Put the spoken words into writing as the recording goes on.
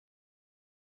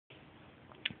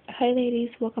Hi ladies,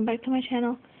 welcome back to my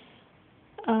channel.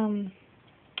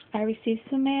 I received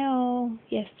some mail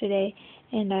yesterday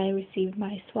and I received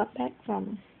my swap back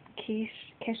from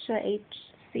KeshaHC.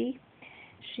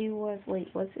 She was,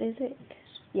 is it?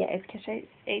 Yeah, it's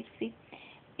KeshaHC.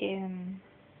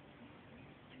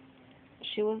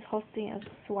 She was hosting a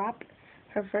swap,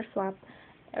 her first swap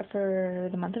for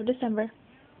the month of December.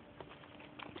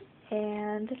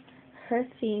 And her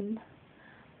theme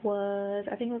was,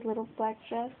 I think it was little black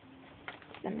dress.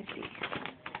 Let me see.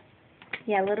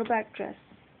 Yeah, little black dress.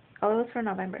 Oh, it was for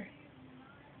November.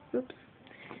 Oops.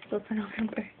 It was for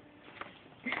November.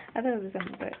 I thought it was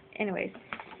December, but anyways.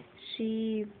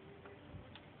 She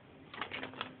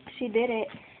did it,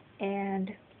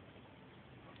 and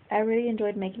I really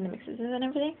enjoyed making the mixes and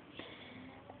everything.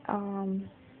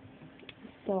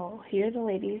 So here are the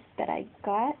ladies that I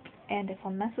got, and if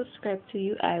I'm not subscribed to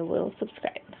you, I will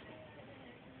subscribe.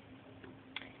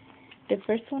 The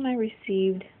first one I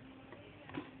received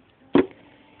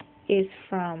is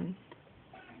from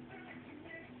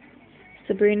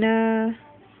Sabrina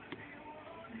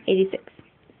 86,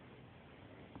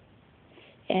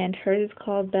 and hers is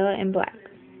called Bella in Black,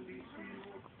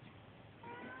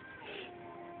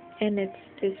 and it's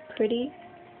this pretty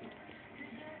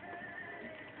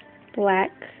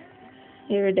black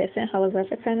iridescent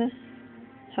holographic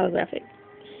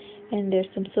and there's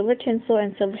some silver tinsel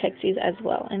and silver hexes as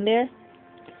well in there,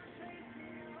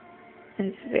 and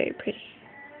it's very pretty.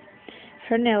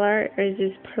 Her nail art is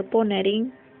this purple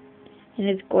netting, and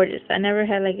it's gorgeous. I never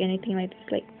had like anything like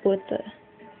this, like with the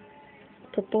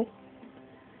purple.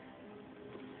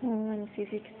 Let me see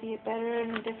if you can see it better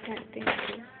in a different thing.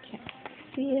 Can't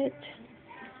see it.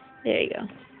 There you go.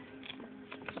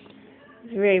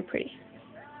 It's very pretty.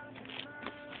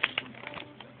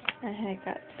 I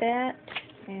got that,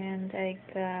 and I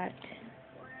got,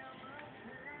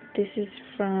 this is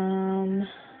from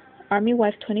Army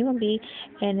Wife 21B,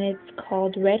 and it's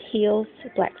called Red Heels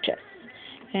Black Dress,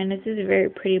 and this is a very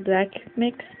pretty black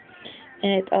mix,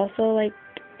 and it's also like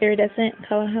iridescent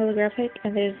color holographic,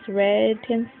 and there's red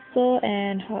tinsel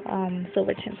and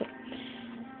silver tinsel,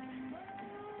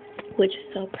 which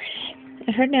is so pretty.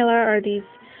 And her nail art are these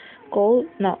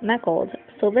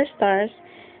silver stars,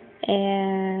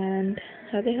 and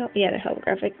they're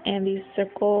holographic, and these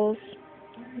circles,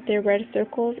 they're red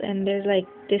circles, and there's like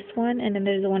this one, and then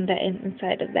there's the one that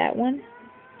inside of that one,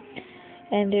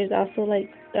 and there's also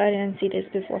like, I didn't see this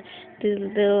before, these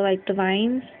little like the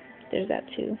vines, there's that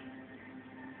too,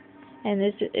 and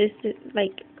this is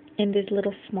like in this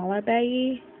little smaller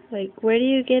baggie. Like, where do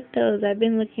you get those? I've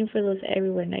been looking for those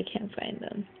everywhere and I can't find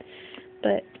them,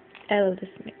 but I love this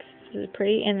mix. This is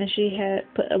pretty, and then she had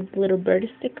put a little bird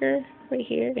sticker right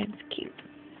here, and it's cute.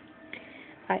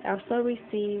 I also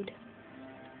received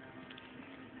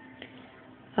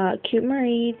Cute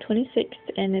Marie 26,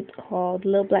 and it's called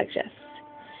Little Black Dress.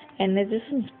 And this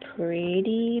one's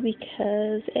pretty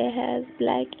because it has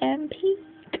black and pink.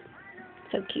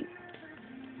 So cute.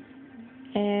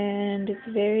 And it's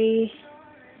very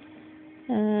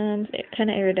kind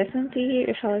of iridescent-y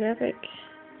or holographic.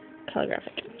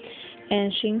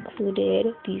 And she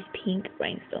included these pink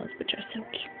rhinestones, which are so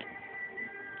cute.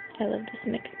 I love this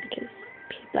mix because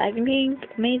black and pink,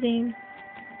 amazing.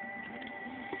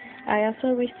 I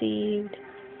also received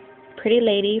Pretty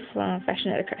Lady from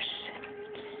Fashionetta Crush.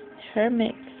 Her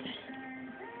mix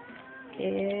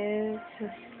is,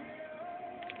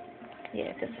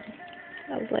 yeah, this one.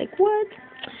 I was like, what?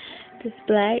 This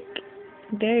black,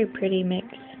 very pretty mix.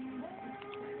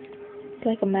 It's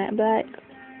like a matte black.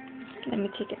 Let me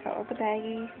take it out of the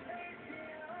baggie.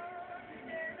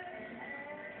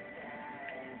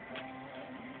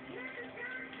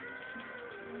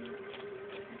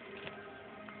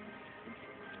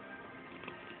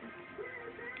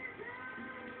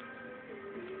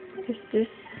 It's this,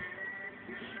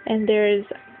 and there's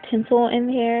tinsel in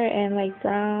here and like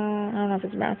brown. I don't know if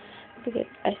it's brown.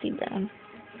 I see brown.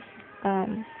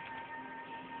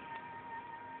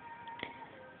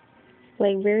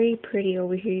 Like very pretty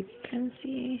over here. You can kind of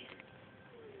see.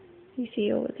 You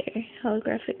see over there,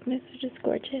 holographic mix, which is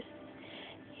gorgeous,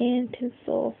 and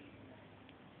tinsel.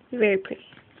 Very pretty.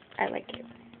 I like it.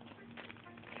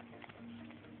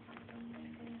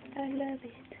 I love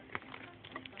it.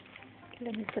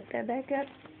 Let me put that back up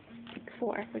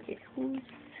before I forget who's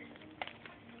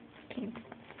came from.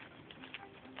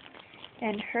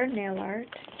 And her nail art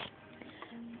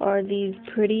are these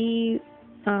pretty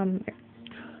kind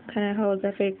of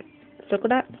holographic circle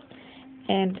dots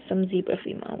and some zebra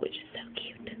female, which is so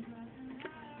cute.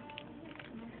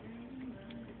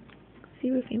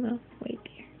 Zebra female, right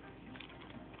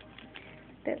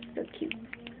there. That's so cute.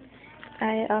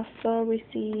 I also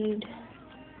received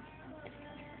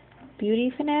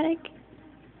Beauty Fanatic,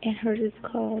 and hers is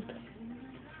called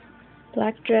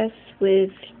Black Dress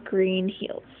with Green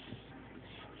Heels.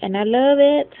 And I love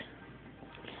it.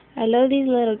 I love these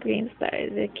little green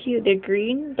stars. They're cute. They're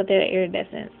green, but they're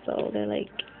iridescent, so they're like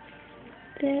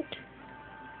that.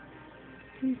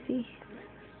 Let me see.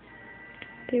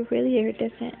 They're really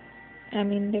iridescent. I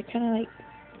mean, they're kind of like,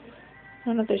 I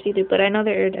don't know if they're see-through, but I know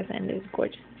they're iridescent. It's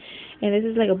gorgeous. And this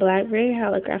is like a black, very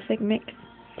holographic mix.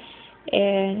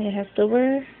 And it has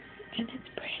silver, and it's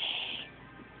pretty.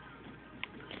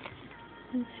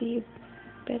 Let's see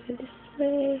better this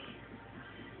way.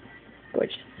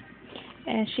 Gorgeous.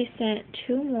 And she sent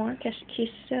 2 more.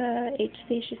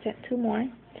 KeshaHC, she sent 2 more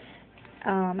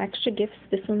extra gifts.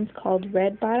 This one's called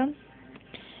Red Bottom,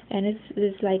 and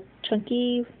it's like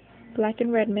chunky black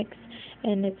and red mix,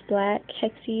 and it's black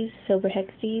hexes, silver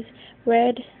hexes,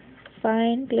 red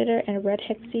fine glitter, and red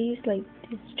hexes, like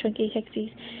these chunky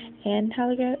hexes, and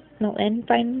and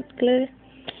fine glitter,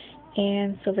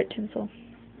 and silver tinsel.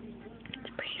 It's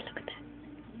pretty. Look at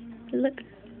that. Look,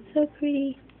 so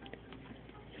pretty.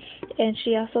 And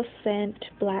she also sent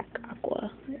black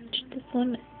aqua. This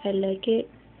one, I like it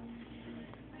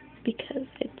because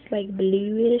it's like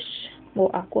bluish,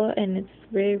 well, aqua, and it's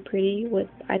very pretty with,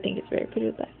 I think it's very pretty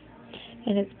with black.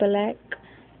 And it's black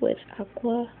with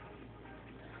aqua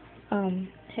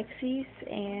hexes,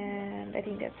 and I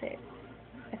think that's it.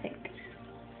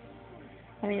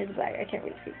 I mean, it's black. I can't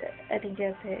really see that. I think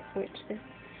that's it, which is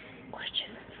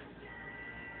gorgeous.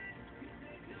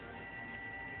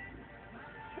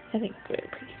 I think it's very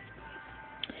pretty.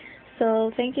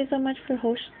 So thank you so much for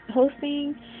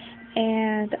hosting,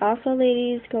 and also,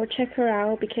 ladies, go check her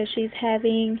out because she's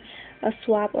having a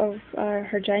swap of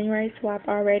her January swap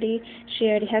already. She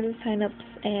already has the sign-ups,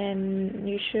 and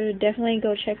you should definitely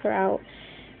go check her out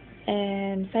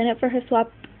and sign up for her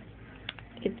swap.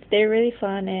 They're really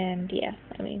fun, and yeah,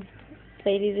 I mean,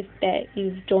 ladies, if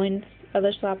you've joined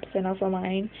other swaps and also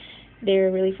mine, they're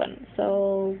really fun.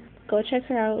 So go check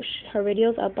her out. Her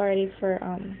video's up already for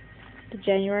the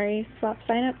January swap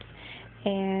signups,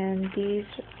 and these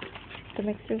the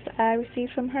mixers I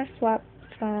received from her swap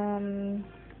from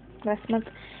last month,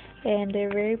 and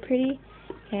they're very pretty,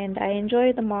 and I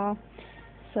enjoy them all.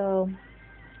 So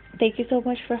thank you so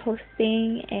much for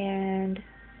hosting, and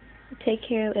take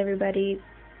care, everybody.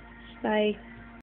 Bye.